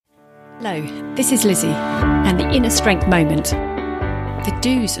Hello, this is Lizzie and the Inner Strength Moment. The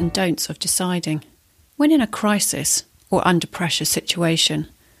do's and don'ts of deciding. When in a crisis or under pressure situation,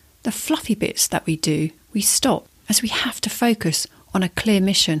 the fluffy bits that we do, we stop as we have to focus on a clear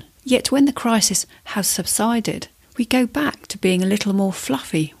mission. Yet when the crisis has subsided, we go back to being a little more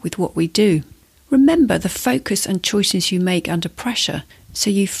fluffy with what we do. Remember the focus and choices you make under pressure, so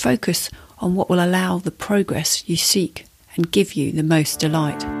you focus on what will allow the progress you seek and give you the most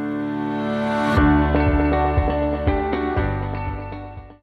delight.